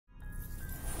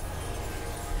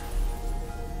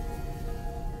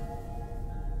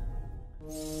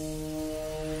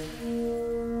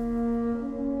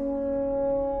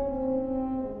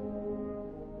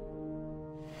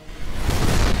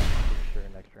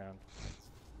round.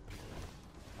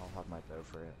 I'll have my bow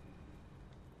for it.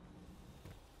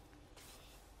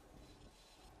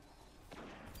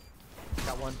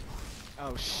 Got one.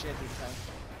 Oh shit, he's dead.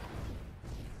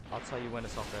 I'll tell you when to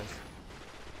self-res.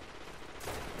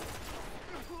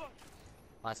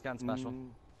 Last gun special.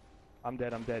 I'm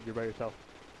dead, you're by yourself.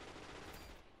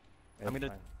 I'm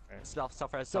gonna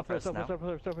self-res now.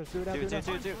 Self-res, do it now,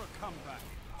 Do.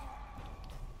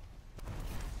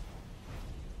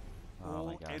 Oh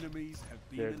my god. Enemies have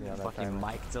There's me on that Fucking timer.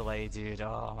 mic delay, dude.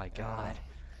 Oh my god.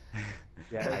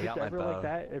 Yeah, I if got it's my ever bow. like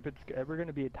that, if it's ever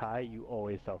gonna be a tie, you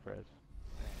always self-res.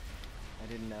 I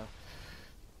didn't know.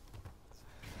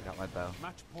 I got my bow.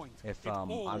 match point. If It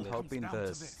all I'm comes hoping down the to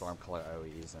this. storm color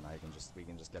OEs and we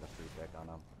can just get a free pick on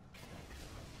them.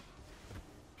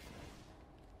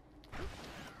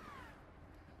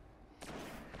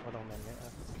 Hold on, man.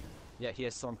 Yeah, he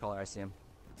has storm color. I see him.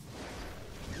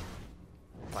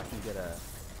 If I can get a,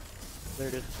 There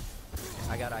it is.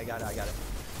 I got it.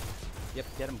 Yep,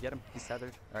 get him. He's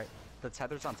tethered. All right, the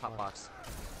tether's on top box.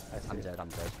 I see I'm it. dead.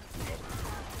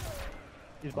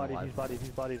 He's alive. bodied.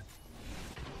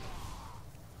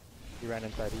 He ran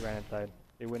inside.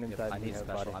 He went Yep, inside. I and need he has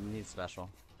special. body. I need special.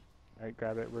 Alright,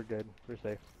 grab it. We're good. We're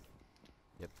safe.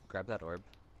 Yep, grab that orb.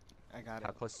 I got How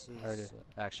it. close Already. is...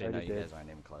 Actually, no, Already you did. guys aren't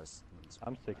even close.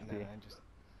 I'm 60. No, I just...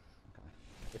 Okay.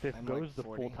 If it I'm goes like the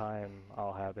 40. full time,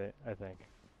 I'll have it, I think.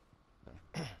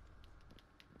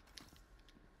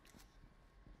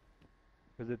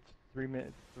 Because it's 3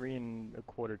 and a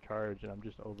quarter charge, and I'm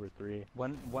just over 3.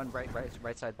 One right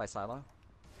side by silo.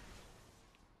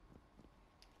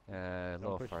 A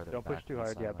little farther Don't back push too than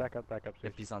hard. Yeah, silo. back up.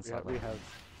 If he's on we have, silo. we have.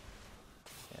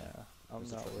 Yeah, I'm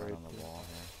There's a not footprint worried. on the wall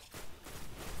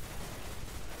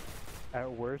here. At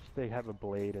worst, they have a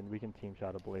blade, and we can team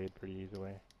shot a blade pretty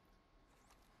easily.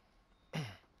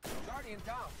 Guardian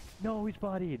down. No, he's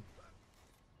bodied.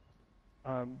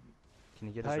 Can you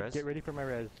get his Tide, res? get ready for my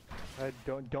res.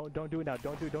 Don't do it now.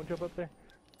 Don't jump up there.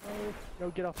 No,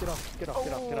 get off.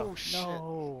 Oh, shit.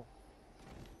 No.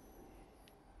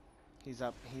 He's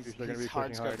up. He's They're gonna be hard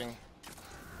pushing hard. scoping.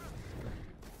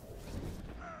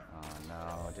 Oh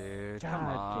no, dude. God Come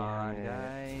on, damn it.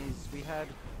 guys.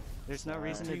 There's no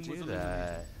reason to Team was do eliminated.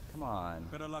 that. Come on.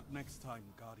 Better luck next time,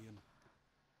 Guardian.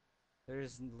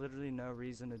 There's literally no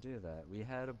reason to do that. We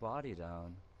had a body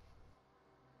down.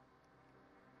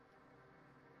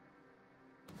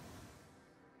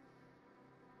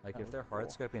 Like, if they're hard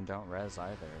scoping, don't res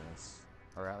either.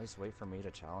 Or at least wait for me to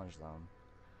challenge them.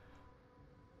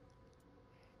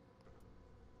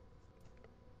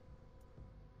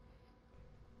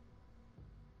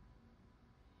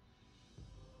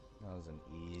 That was an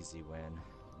easy win.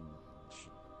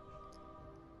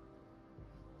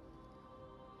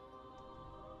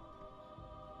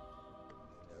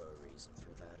 No reason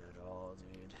for that at all,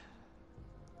 dude.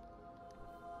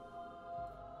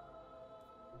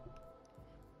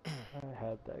 I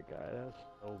had that guy. That's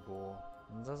so bull.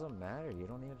 It doesn't matter. You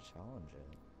don't need to challenge it.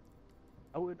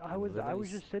 I was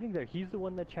just sitting there. He's the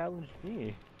one that challenged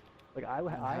me. Like I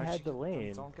had the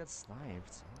lane. Don't get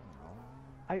sniped.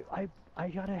 I don't know. I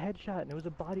got a headshot and it was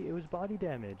body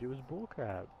damage. It was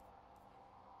bullcrap.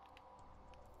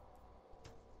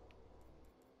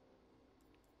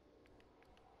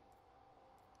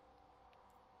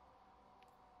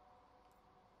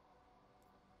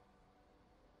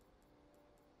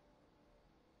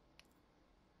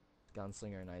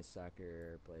 Gunslinger, Night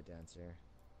Stalker, Blade Dancer.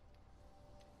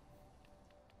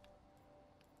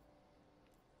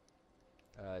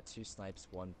 Two snipes,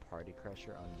 one party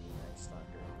crusher on the Night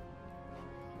Stalker.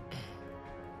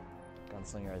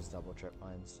 Gunslinger has double trip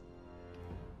mines.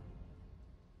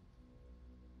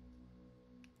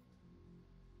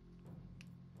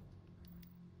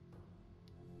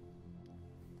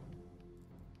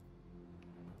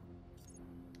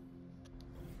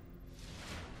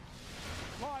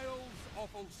 Trials of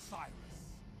Osiris.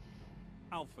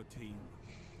 Alpha Team.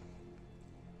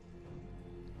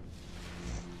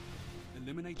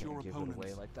 Eliminate Can't your give it opponents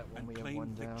away like that when and we have claim one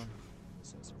victory. down.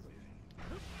 This is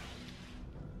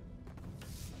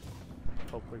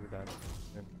Hopefully we're done.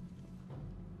 Good.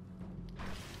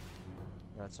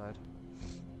 right side.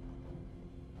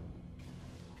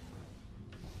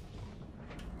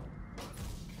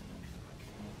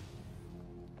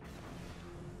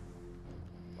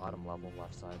 Bottom level,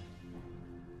 left side.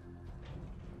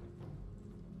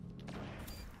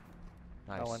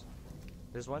 Nice. Got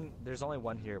one. There's only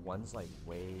one here. One's like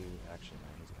way. Actually,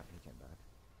 no, he came back.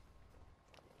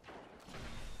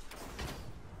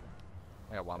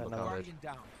 I got Wombo Another. covered. Guardian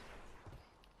down.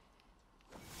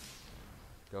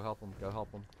 Go help him. Go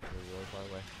help him. They're really far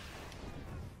away.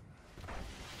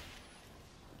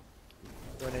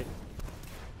 Grenade.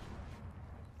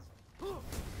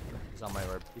 He's on my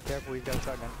orb. Be careful, he's got a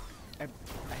shotgun.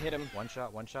 I hit him. One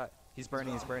shot, one shot. He's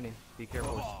burning, he's burning. Be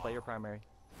careful, just play your primary.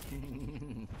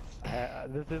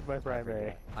 This is my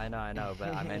primary. I know,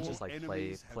 but I meant just like play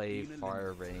Enemies have been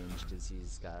far range because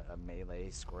he's got a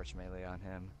melee, scorch melee on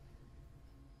him.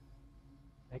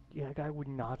 That guy would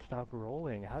not stop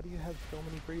rolling. How do you have so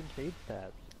many freaking shade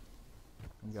stats?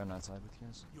 I'm going outside with you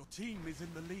guys. Your team is in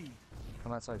the lead.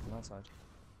 Come outside, come outside.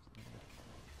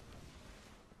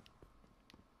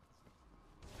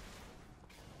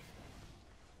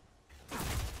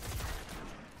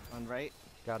 On right.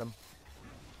 Got him.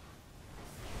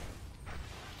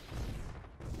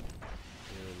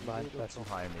 Mine Dude, too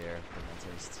high in the air for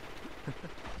my taste.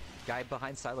 Guy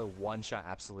behind silo, one shot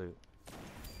absolute.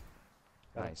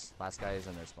 Got it. Nice. Last guy is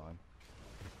in their spawn.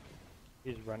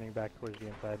 He's running back towards the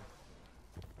inside.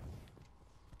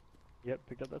 Yep,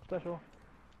 picked up that special.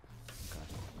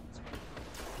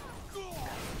 Good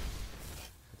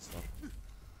stuff.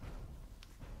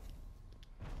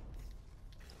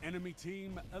 Enemy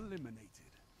team eliminated.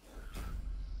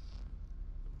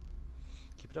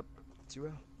 Keep it up.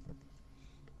 2-0.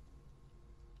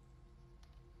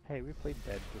 Hey, we played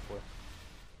dead before.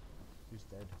 Who's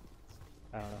dead?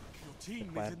 I don't know. Your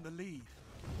team Fine. is in the lead.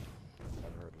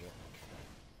 Never heard of it.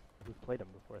 We've played him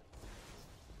before.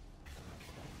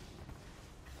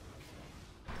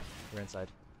 We're inside.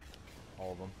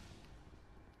 All of them.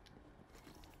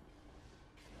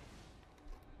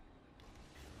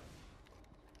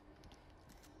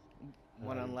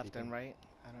 One on left peeking. and right.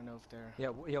 I don't know if they're. Yeah,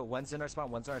 yeah, one's in our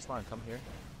spawn, one's in our spawn. Come here.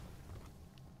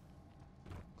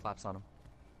 Claps on him.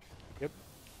 Yep.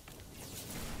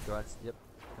 Go out. Yep.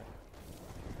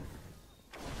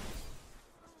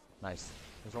 Nice.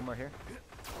 There's one more here.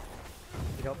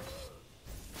 Need help?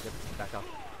 Yep, back up.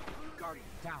 Guardian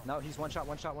down. No, he's one shot,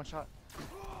 one shot, one shot.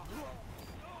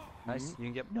 Nice, you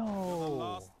can get. You're the No!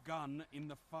 last gun in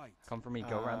the fight. Come for me,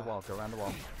 go around the wall, go around the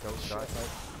wall. Go outside,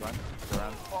 run, go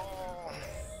around.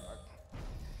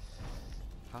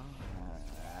 Ah.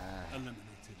 Eliminated.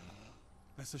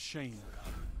 That's a shame,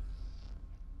 Guardian.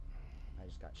 I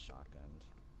just got shotgunned.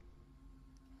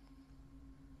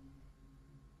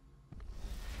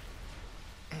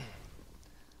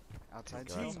 Outside.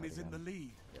 Go Team outside is in again. the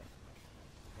lead.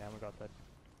 Yeah, I'm gonna go outside.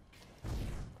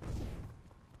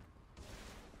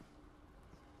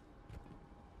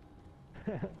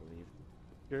 I believe.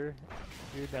 Sure.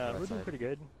 Dude, we're doing outside. pretty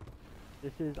good.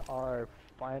 This is our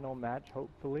final match,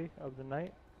 hopefully, of the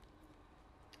night.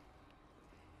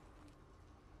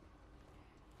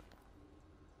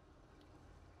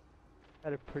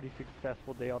 Had a pretty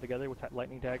successful day altogether with that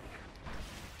lightning tag.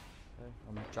 Okay,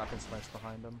 I'm dropping smokes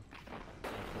behind him.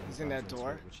 He's in that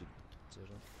door. Which he didn't.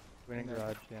 Winning there.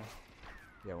 garage, yeah.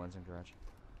 Yeah, one's in garage.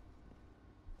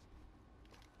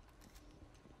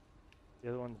 The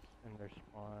other one's in their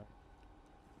spawn.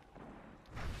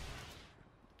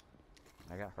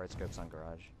 I got hard scopes on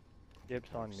garage. Dip's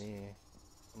on me.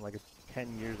 I'm like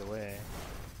 10 years away.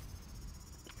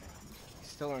 He's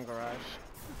still in garage.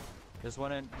 There's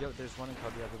one in there's one in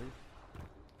cubby, I believe.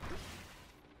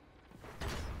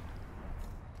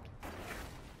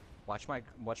 Watch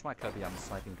my cubby, I'm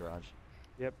sniping garage.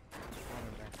 Yep. One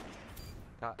in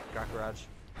there. Got garage.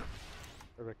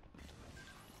 Perfect.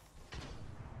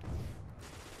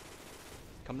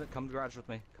 Come to garage with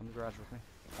me. Come to garage with me.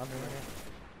 I'm in here.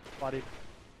 Bodied.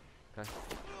 Okay.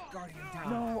 Guardian down.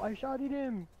 No, I shotted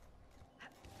him!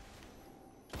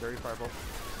 Dirty fireball.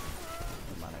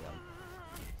 Never mind, I got him.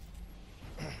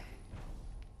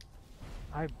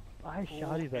 I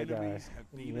shotted that guy. enemies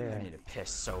have been Yeah. I need to piss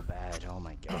so bad. Oh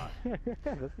my god.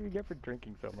 That's what you get for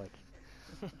drinking so much.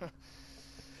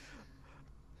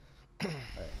 Alright.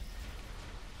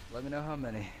 Let me know how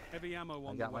many. Heavy ammo I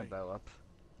on got the my way. bow up.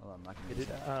 Hold on, I'm not gonna He use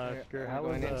did, it. Here, Screw, are we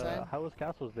going inside? how was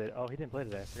Castle's vid? Oh, he didn't play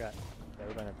today, I forgot. Yeah,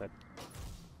 we're going inside.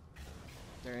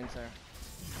 They're inside.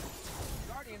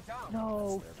 Guardian down.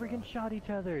 No, That's their freaking bro. shot each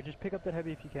other. Just pick up that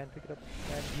heavy if you can. Pick it up.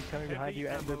 And he's coming behind Heavy you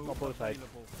and ammo on both sides.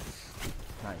 available.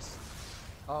 Nice.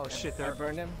 Oh shit, I there.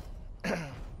 burned him.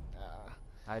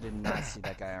 I did not see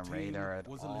that guy on Team radar at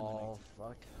was all.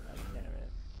 Fuck. Damn it.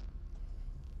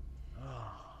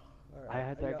 Alright, I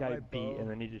had that got guy my beat bow. and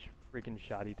then he just freaking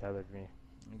shot each other me.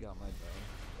 I got my bow.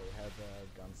 They have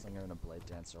a gunslinger and a blade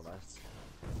dancer left.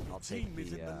 I'll team take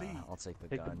is the in the lead. I'll take the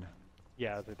Take the- gun.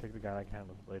 Yeah, so take the gun, I can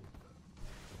handle the blade.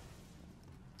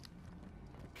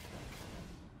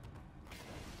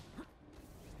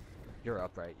 You're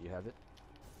up, right? You have it?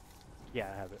 Yeah,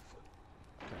 I have it.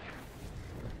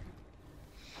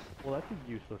 Well, that's a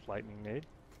useless lightning nade.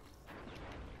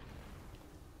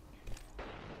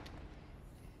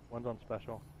 One's on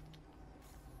special.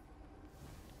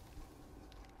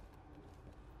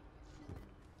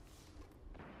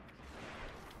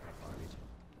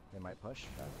 They might push.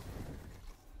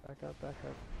 Back up, back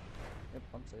up. Yep,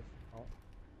 I'm safe. Oh.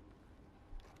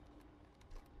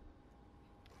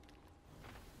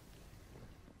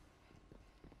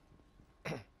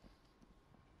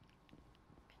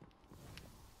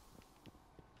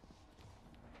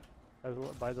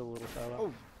 By the little silo.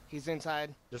 Oh, he's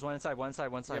inside. There's one inside, one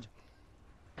side, one side.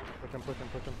 Push him, push him,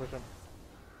 push him, push him.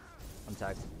 I'm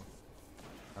tagged.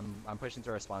 I'm pushing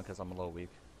to our spawn because I'm a little weak.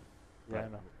 Yeah, I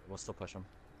but know. We'll still push him.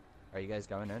 Are you guys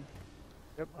going in?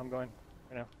 Yep, I'm going.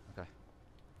 Right now. Okay.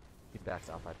 He backs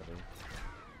off, I believe.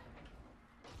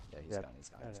 Yeah, he's Yep. gone, he's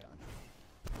gone, Yeah, he's yeah.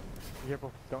 gone. Be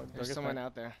careful. Don't There's get someone sniped.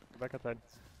 out there. Go back outside.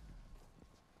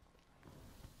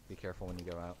 Be careful when you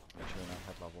go out. Make sure you're not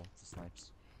head level to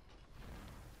snipes.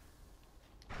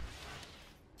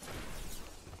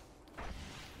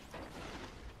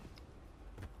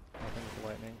 Nothing with the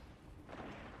lightning.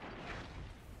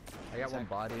 I got one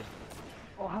bodied.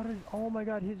 Oh, how did? Oh my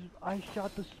God! I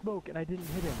shot the smoke and I didn't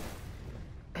hit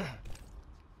him.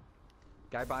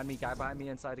 Guy behind me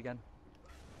inside again.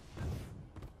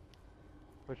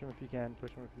 Push him if you can.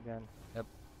 Push him if you can.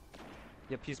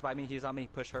 Yep, he's by me, he's on me.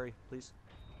 Push, hurry, please.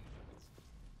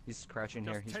 He's crouching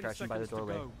here. Just He's 10 crouching by the seconds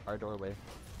to doorway. go. Our doorway.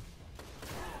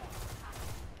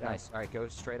 Yeah. Nice. Alright, go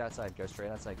straight outside. Go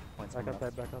straight outside. Point Back someone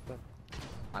outside. else. Back outside.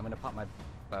 I'm gonna pop my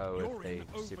bow You're if they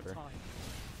in super. overtime.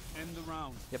 End the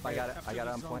round. Yep, I got it. I Capture got it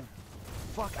the on zone. point.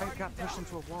 Fuck, I got pushed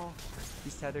into a wall.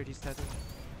 He's tethered, he's tethered.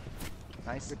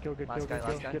 Nice. Good kill. Good last kill. guy, Good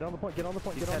last kill. guy. Get on the point. Get on the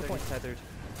point. He's Get on the tethered, point. he's tethered.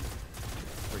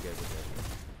 We're good, we're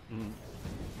good. Mhm.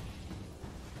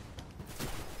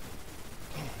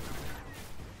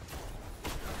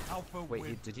 Alpha Wait,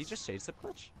 wins. did he just chase the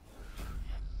glitch?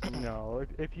 No,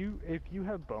 if you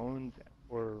have bones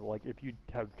or like if you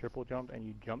have triple jump and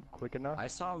you jump quick enough, I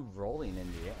saw him rolling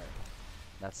in the air.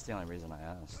 That's the only reason I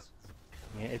asked.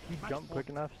 yeah, if you jump quick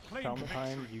enough, Claim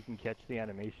sometimes victory. you can catch the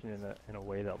animation in a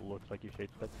way that looks like you shade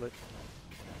that glitch.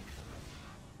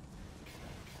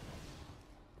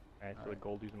 Alright, so the Alright.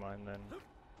 Goldie's mine then.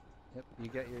 Yep, you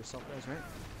get yourself guys, right?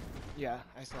 Yeah,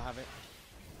 I still have it.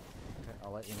 Okay,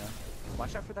 I'll let you know.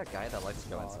 Watch out for that guy that likes to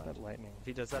go Aw, inside. that lightning. If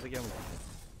he does that again, we can.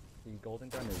 The golden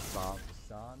gun is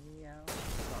Zombie out.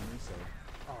 Zombie, so.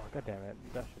 Oh, god damn it.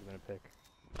 That should have been a pick.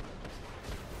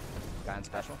 Guy in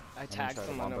special. I I'm gonna tagged try to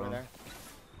someone over wombo him.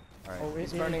 there. Alright. Oh,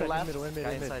 He's in burning inside, left. In mid,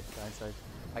 Guy mid. inside, guy inside.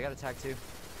 I got a tag too.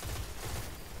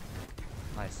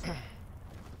 Nice.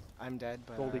 I'm dead,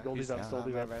 but Goldie, Goldie's he's up, down.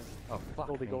 Goldie's up. Oh, fuck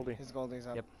Goldie, me. Goldie. His Goldie's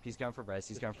up. Yep, he's going for res.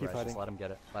 He's going for Keep res. Just hiding. let him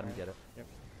get it. Let him get it. Yep.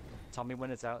 Tell me when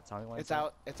it's out. Tell me when It's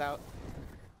out. It's out.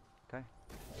 Okay.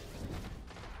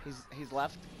 He's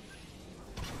left.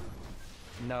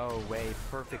 No way.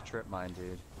 Perfect trip mine,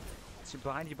 dude. It's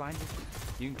behind you, behind you.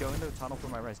 You can go into the tunnel for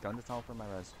my res. Go into the tunnel for my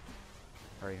res.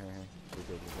 Hurry, hurry, hurry. You're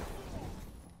good, you're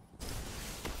good.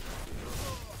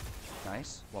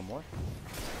 Nice. One more.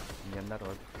 I'm getting that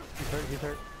orb. He's hurt, he's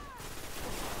hurt.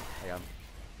 I got him.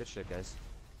 Good shit, guys.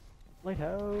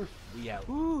 Lighthouse. We out.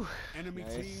 Woo. Enemy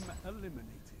Nice. team eliminated.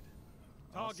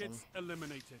 Targets Awesome.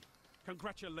 eliminated.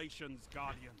 Congratulations,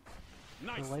 Guardians. The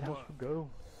Nice lighthouse work. will go.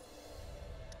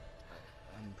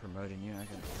 I'm promoting you. I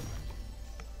can.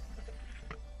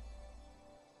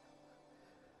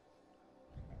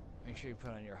 Make sure you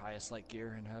put on your highest light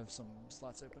gear and have some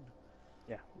slots open.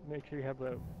 Yeah, make sure you have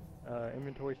a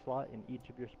inventory slot in each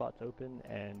of your spots open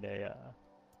and a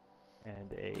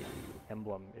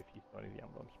emblem if you still need the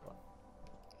emblem spot.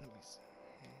 Let me see.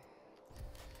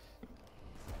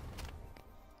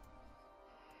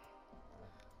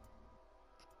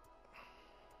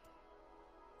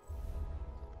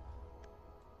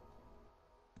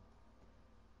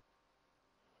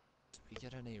 Did we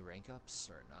get any rank ups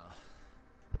or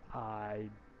no? I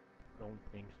don't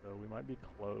think so. We might be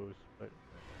close, but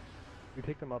we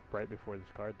picked them up right before this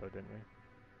card though, didn't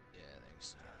we? Yeah,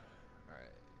 thanks.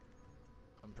 Alright.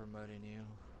 I'm promoting you.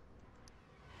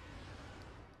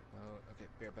 Oh, okay,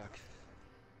 bear back.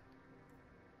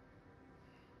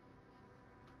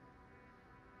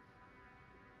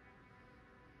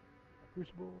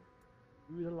 Crucible,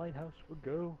 through the lighthouse will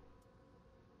go.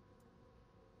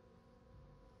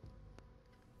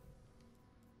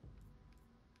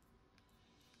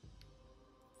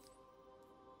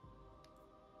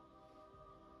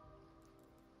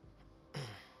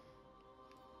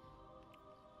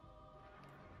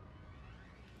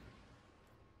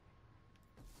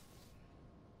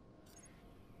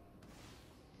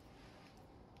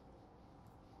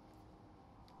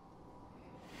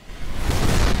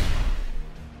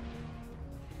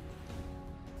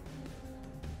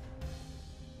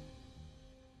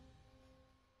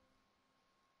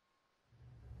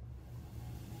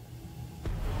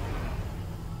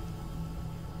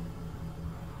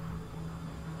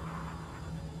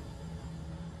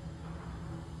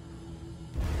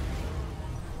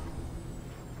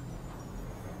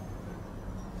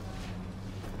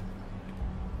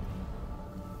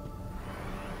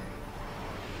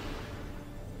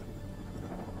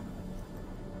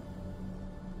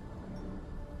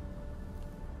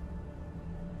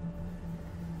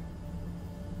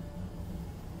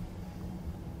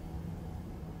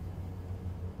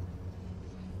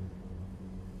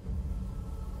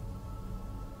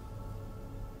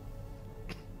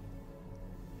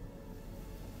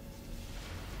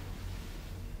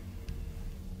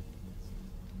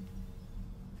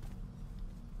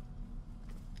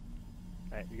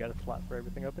 Alright, you got a slot for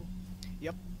everything open?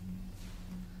 Yep.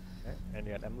 Okay, and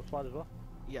you got emblem slot as well?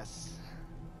 Yes.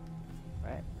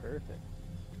 Alright, perfect.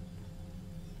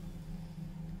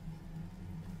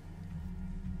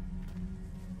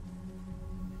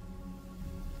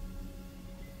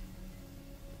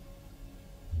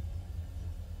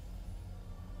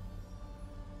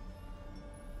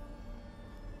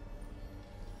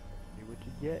 See what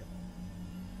you get.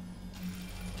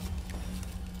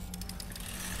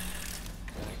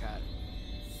 I got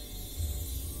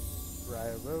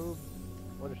Raya Robe,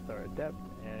 Water Star Adept,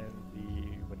 and the,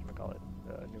 whatchamacallit,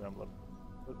 new emblem.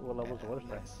 What level is the Water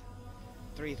Star? nice.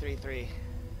 333.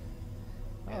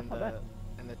 Oh, And not bad.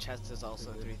 the chest is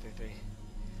also 333.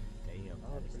 Damn,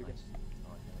 Oh, that is pretty good.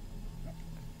 nice.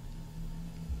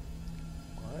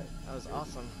 Alright. That was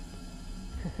awesome.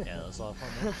 Yeah, that was a lot of fun,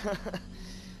 man.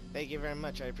 Thank you very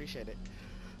much. I appreciate it.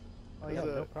 Oh It yeah,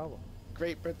 was no a problem.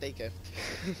 great birthday gift.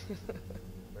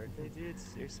 Birthday, dude?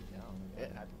 Seriously, yeah. Yeah.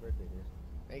 Happy birthday, dude.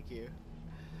 Thank you.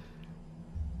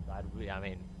 Glad we, I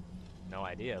mean, no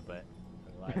idea, but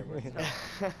I'm glad it worked out.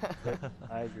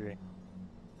 I agree.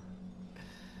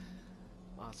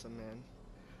 Awesome, man.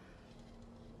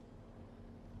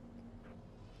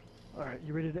 Alright,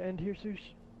 you ready to end here,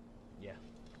 Sush? Yeah.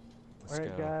 Let's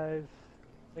Alright go. guys,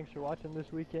 thanks for watching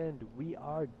this weekend. We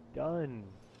are done.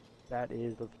 That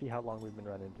is, let's see how long we've been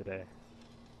running today.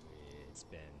 It's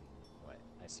been, what?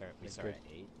 We Like started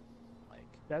good. at 8? Like,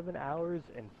 7 hours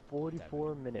and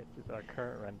 44 minutes is our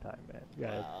current runtime, man.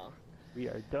 Guys, Wow. we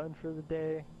are done for the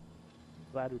day.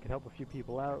 Glad we could help a few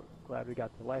people out. Glad we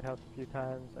got to the lighthouse a few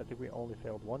times. I think we only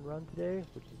failed one run today,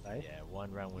 which is nice. yeah,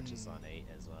 one run, which is on 8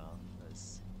 as well. It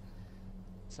was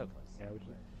so close. Yeah, which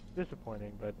is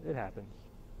disappointing, but it happens.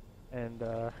 And,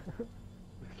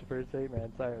 Lucifer say,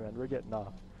 man, sorry, man, we're getting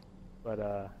off.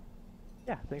 But,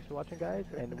 yeah, thanks for watching, guys,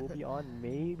 and we'll be on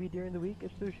maybe during the week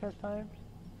if Sush has time.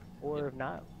 Or if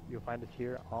not, you'll find us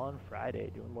here on Friday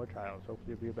doing more trials.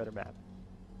 Hopefully it'll be a better map.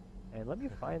 And let me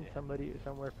find somebody,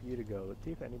 somewhere for you to go. Let's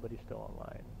see if anybody's still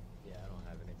online. Yeah, I don't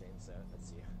have anything, so let's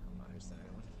see. I'm not understanding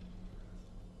anyone.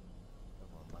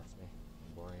 Everyone left me.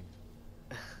 Boring.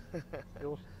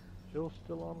 Chill's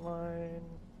still online.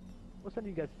 We'll send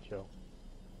you guys to Chill.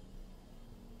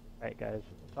 Alright, guys.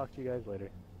 Talk to you guys later.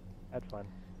 Had fun.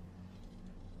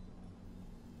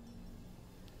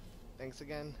 Thanks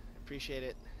again. Appreciate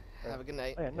it. Have a good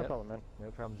night. Oh, yeah, no Yep. problem, man.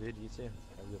 No problem, dude. You too.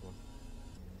 Have a good one.